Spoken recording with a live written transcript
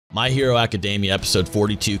My Hero Academia episode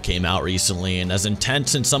 42 came out recently, and as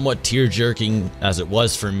intense and somewhat tear-jerking as it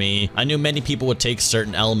was for me, I knew many people would take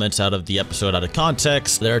certain elements out of the episode out of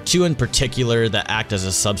context. There are two in particular that act as a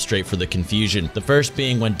substrate for the confusion. The first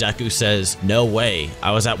being when Deku says, "No way,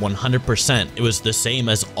 I was at 100%, it was the same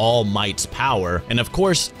as All Might's power," and of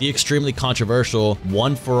course, the extremely controversial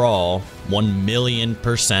One for All,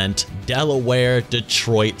 1,000,000% Delaware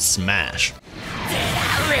Detroit Smash.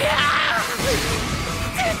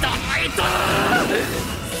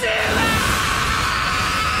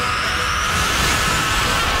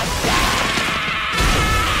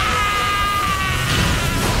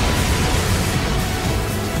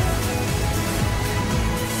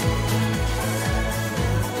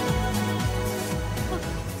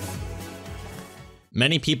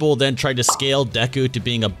 Many people then tried to scale Deku to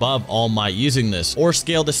being above All Might using this, or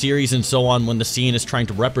scale the series and so on when the scene is trying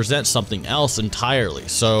to represent something else entirely.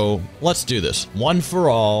 So let's do this. One for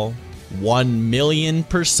All,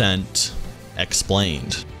 1,000,000%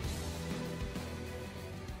 explained.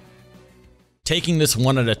 Taking this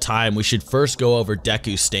one at a time, we should first go over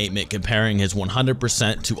Deku's statement comparing his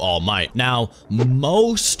 100% to All Might. Now,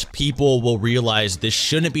 most people will realize this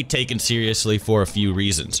shouldn't be taken seriously for a few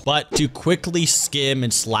reasons, but to quickly skim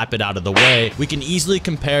and slap it out of the way, we can easily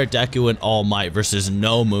compare Deku and All Might versus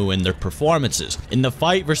Noumu in their performances. In the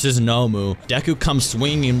fight versus Noumu, Deku comes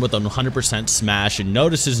swinging with a 100% smash and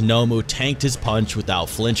notices Noumu tanked his punch without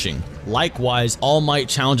flinching. Likewise, All Might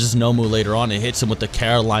challenges Noumu later on and hits him with the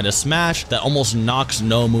Carolina Smash that almost knocks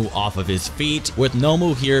Noumu off of his feet, with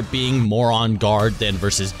Noumu here being more on guard than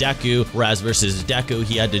versus Deku, whereas versus Deku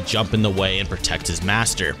he had to jump in the way and protect his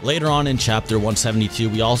master. Later on in chapter 172,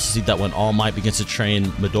 we also see that when All Might begins to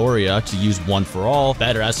train Midoriya to use One for All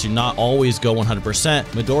better as to not always go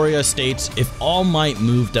 100%, Midoriya states if All Might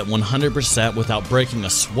moved at 100% without breaking a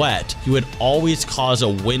sweat, he would always cause a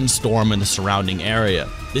windstorm in the surrounding area.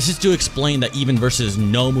 This is to explain that even versus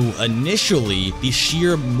Noumu initially, the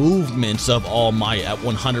sheer movements of All Might at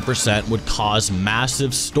 100% would cause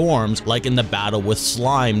massive storms like in the battle with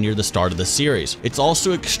Slime near the start of the series. It's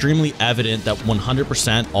also extremely evident that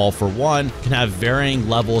 100% All for One can have varying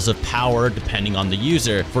levels of power depending on the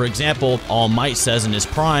user. For example, All Might says in his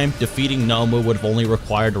prime, defeating Noumu would have only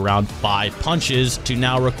required around 5 punches to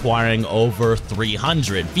now requiring over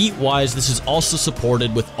 300. Feat-wise, this is also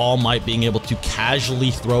supported with All Might being able to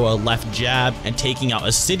casually throw a left jab and taking out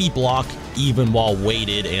a city block even while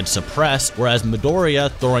weighted and suppressed, whereas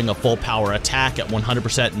Midoriya throwing a full power attack at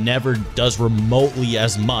 100% never does remotely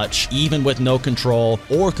as much, even with no control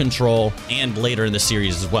or control, and later in the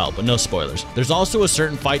series as well, but no spoilers. There's also a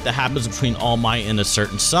certain fight that happens between All Might and a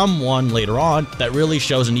certain someone later on that really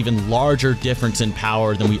shows an even larger difference in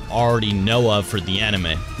power than we already know of for the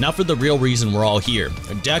anime. Now for the real reason we're all here.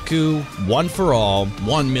 Deku, One for All,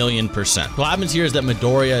 1,000,000%. What happens here is that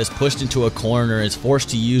Midoriya is pushed into a corner and is forced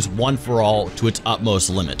to use One for All to its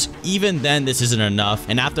utmost limit. Even then, this isn't enough,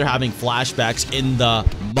 and after having flashbacks in the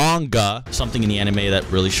manga, something in the anime that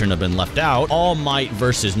really shouldn't have been left out, All Might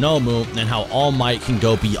versus Noumu, and how All Might can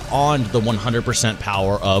go beyond the 100%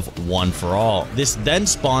 power of One for All. This then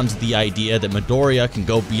spawns the idea that Midoriya can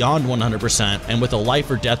go beyond 100%, and with a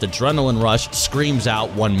life or death adrenaline rush, screams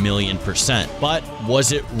out 1,000,000%. But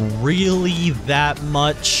was it really that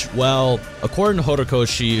much? Well, according to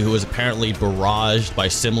Horikoshi, who was apparently barraged by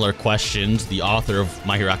similar questions, the author of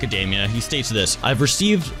My Hero Academia, he states this: "I've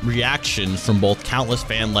received reactions from both countless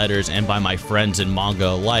fan letters and by my friends in manga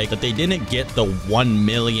alike that they didn't get the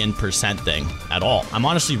 1,000,000% thing at all. I'm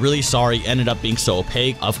honestly really sorry it ended up being so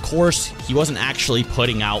opaque. Of course, he wasn't actually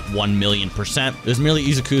putting out 1,000,000%. It was merely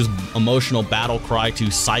Izuku's emotional battle cry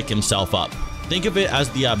to psych himself up. Think of it as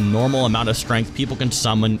the abnormal amount of strength people can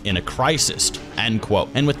summon in a crisis." End quote.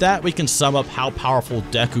 And with that, we can sum up how powerful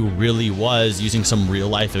Deku really was using some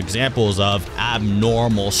real-life examples of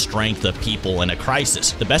abnormal strength of people in a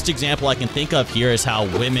crisis. The best example I can think of here is how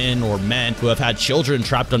women or men who have had children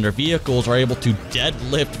trapped under vehicles are able to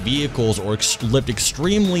deadlift vehicles or lift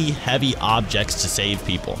extremely heavy objects to save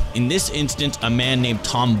people. In this instance, a man named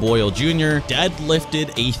Tom Boyle Jr.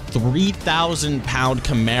 deadlifted a 3,000-pound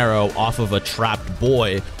Camaro off of a trapped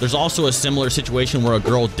boy. There's also a similar situation where a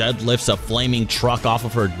girl deadlifts a flaming truck off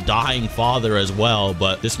of her dying father as well,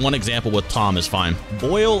 but this one example with Tom is fine.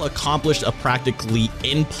 Boyle accomplished a practically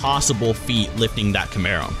impossible feat lifting that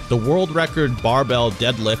Camaro. The world record barbell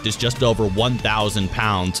deadlift is just over 1,000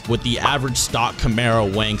 pounds, with the average stock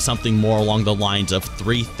Camaro weighing something more along the lines of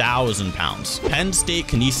 3,000 pounds. Penn State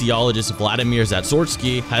kinesiologist Vladimir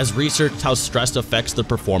Zatsorsky has researched how stress affects the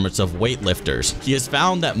performance of weightlifters. He has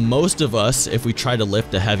found that most of us, if we try try to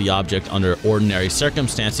lift a heavy object under ordinary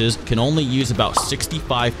circumstances can only use about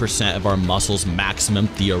 65% of our muscles' maximum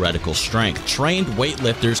theoretical strength. Trained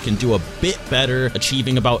weightlifters can do a bit better,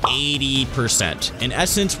 achieving about 80%. In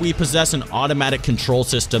essence, we possess an automatic control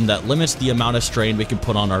system that limits the amount of strain we can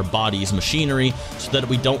put on our body's machinery so that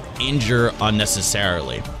we don't injure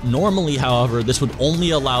unnecessarily. Normally, however, this would only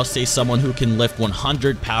allow, say, someone who can lift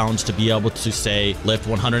 100 pounds to be able to, say, lift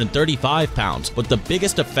 135 pounds. But the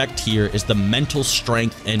biggest effect here is the mental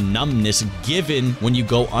strength and numbness given when you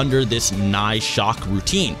go under this nigh shock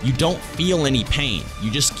routine. You don't feel any pain. You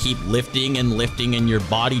just keep lifting and lifting and your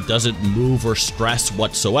body doesn't move or stress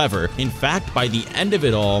whatsoever. In fact, by the end of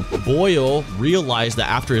it all, Boyle realized that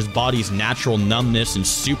after his body's natural numbness and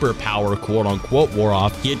superpower quote unquote wore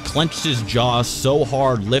off, he had clenched his jaw so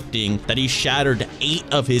hard lifting that he shattered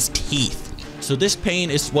 8 of his teeth. So this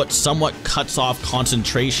pain is what somewhat cuts off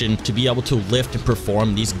concentration to be able to lift and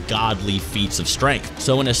perform these godly feats of strength.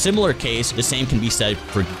 So in a similar case, the same can be said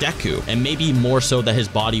for Deku, and maybe more so that his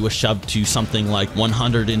body was shoved to something like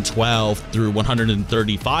 112 through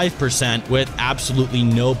 135% with absolutely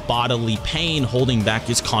no bodily pain holding back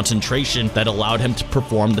his concentration that allowed him to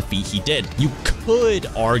perform the feat he did. You could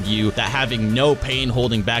argue that having no pain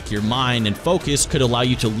holding back your mind and focus could allow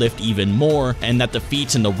you to lift even more, and that the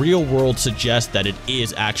feats in the real world suggest that it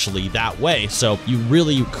is actually that way. So you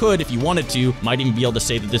really could, if you wanted to, might even be able to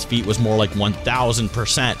say that this feat was more like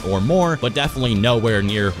 1000% or more, but definitely nowhere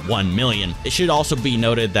near 1 million. It should also be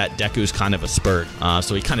noted that Deku's kind of a spurt,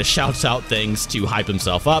 so he kind of shouts out things to hype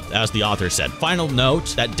himself up, as the author said. Final note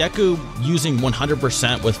that Deku using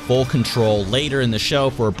 100% with full control later in the show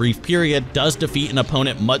for a brief period does defeat an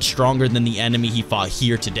opponent much stronger than the enemy he fought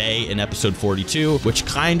here today in episode 42, which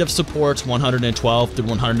kind of supports 112 through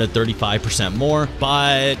 135% more,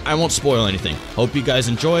 but I won't spoil anything. Hope you guys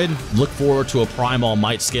enjoyed. Look forward to a Prime All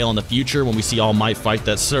Might scale in the future when we see All Might fight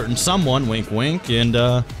that certain someone, wink wink, and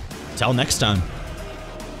till next time.